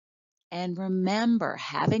And remember,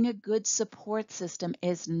 having a good support system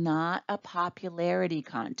is not a popularity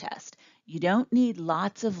contest. You don't need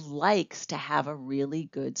lots of likes to have a really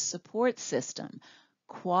good support system.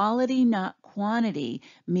 Quality, not quantity,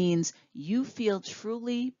 means you feel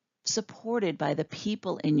truly supported by the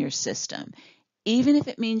people in your system, even if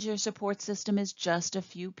it means your support system is just a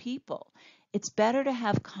few people. It's better to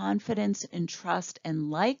have confidence and trust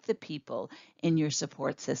and like the people in your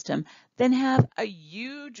support system than have a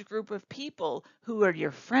huge group of people who are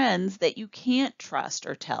your friends that you can't trust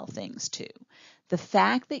or tell things to. The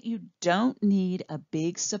fact that you don't need a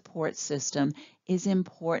big support system is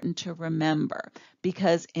important to remember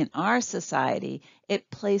because in our society,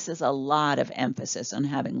 it places a lot of emphasis on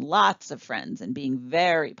having lots of friends and being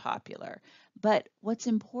very popular. But what's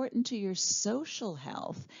important to your social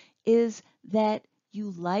health is that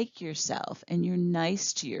you like yourself and you're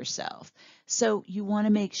nice to yourself. So you want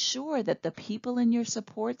to make sure that the people in your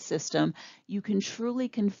support system, you can truly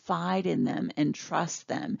confide in them and trust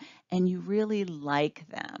them, and you really like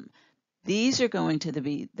them. These are going to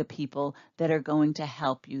be the people that are going to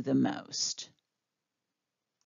help you the most.